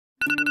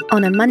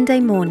On a Monday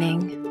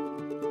morning,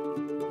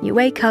 you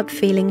wake up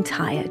feeling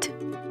tired.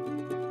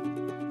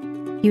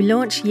 You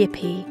launch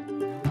Yippi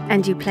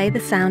and you play the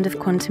sound of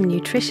quantum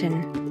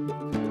nutrition.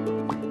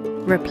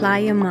 Reply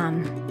your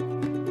mum.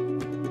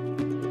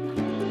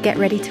 Get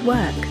ready to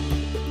work.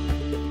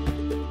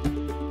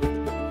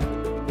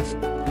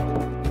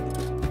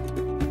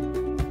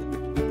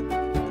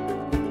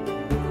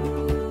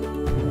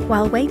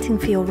 While waiting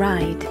for your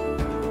ride,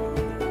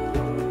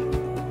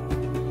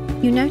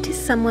 you notice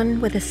someone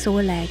with a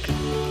sore leg,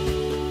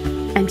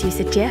 and you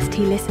suggest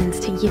he listens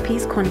to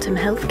Yippi's Quantum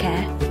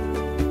Healthcare.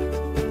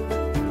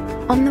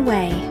 On the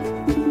way,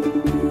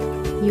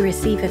 you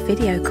receive a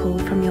video call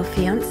from your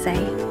fiancé,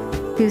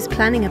 who's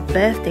planning a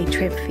birthday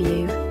trip for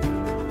you.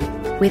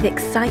 With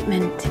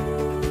excitement,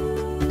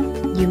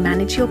 you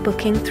manage your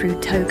booking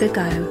through Toga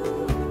Go.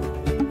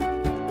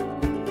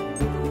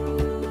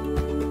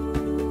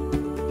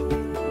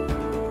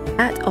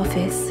 At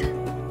office,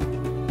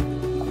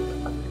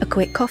 a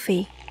quick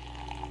coffee.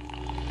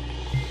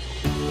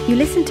 You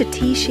listen to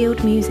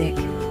T-Shield music.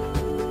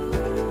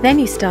 Then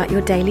you start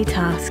your daily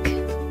task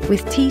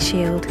with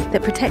T-Shield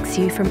that protects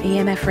you from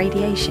EMF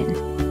radiation,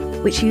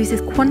 which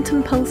uses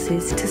quantum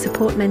pulses to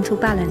support mental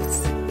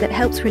balance that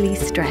helps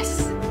release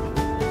stress.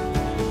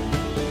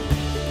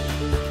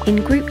 In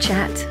group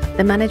chat,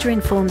 the manager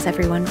informs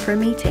everyone for a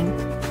meeting.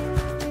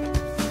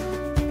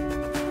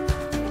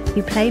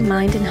 You play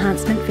mind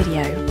enhancement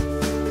video.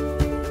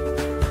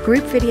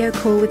 Group video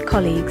call with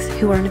colleagues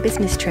who are on a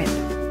business trip.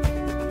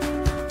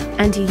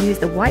 And you use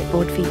the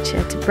whiteboard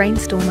feature to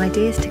brainstorm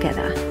ideas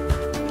together.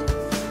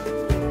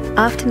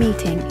 After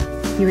meeting,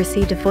 you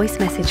received a voice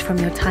message from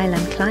your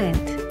Thailand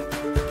client.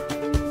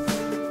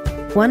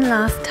 One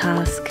last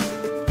task,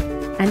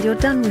 and you're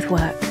done with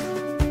work.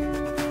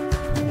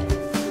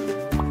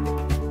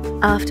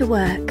 After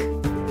work,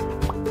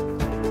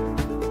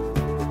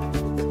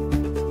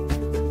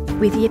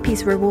 with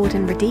Yippi's reward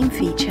and redeem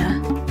feature,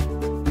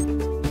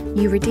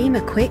 you redeem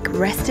a quick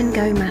rest and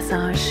go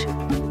massage.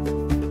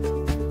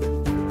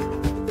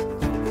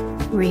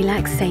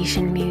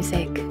 Relaxation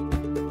music.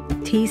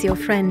 Tease your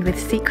friend with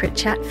secret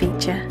chat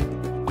feature.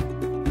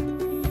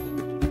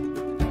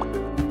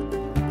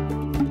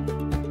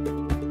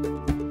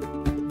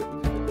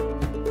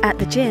 At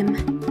the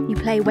gym, you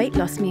play weight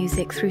loss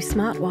music through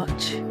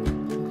smartwatch.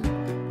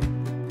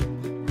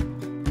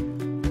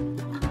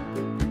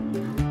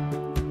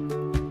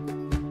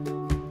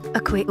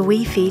 A quick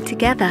Wi-Fi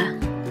together.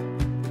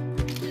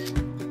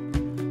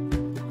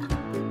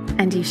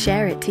 And you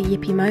share it to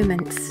Yippi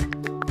moments.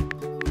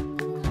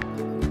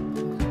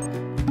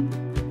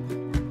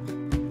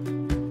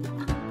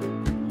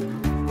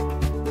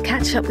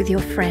 Catch up with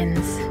your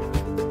friends.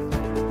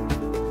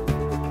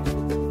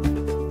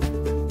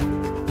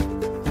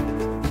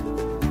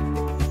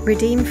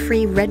 Redeem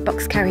free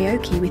Redbox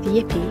karaoke with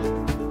Yippi.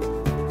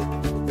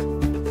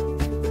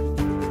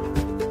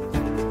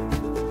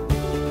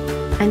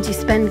 And you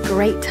spend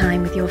great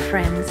time with your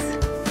friends.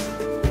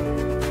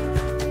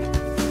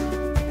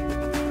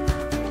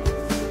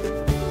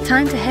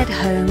 Time to head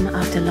home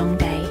after a long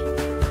day.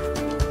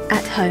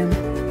 At home,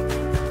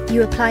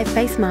 you apply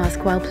face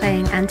mask while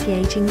playing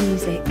anti-aging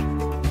music.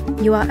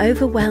 You are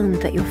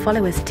overwhelmed that your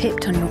followers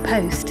tipped on your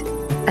post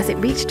as it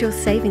reached your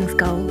savings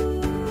goal.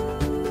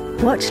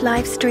 Watch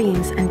live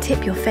streams and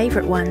tip your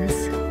favourite ones.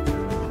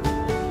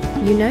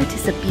 You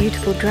notice a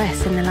beautiful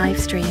dress in the live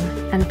stream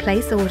and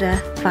place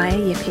order via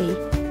Yippi.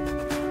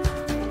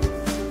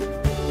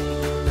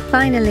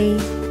 Finally,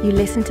 you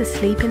listen to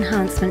sleep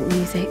enhancement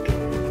music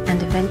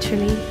and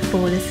eventually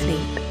fall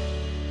asleep.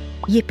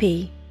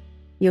 Yippi,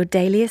 your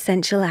daily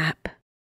essential app.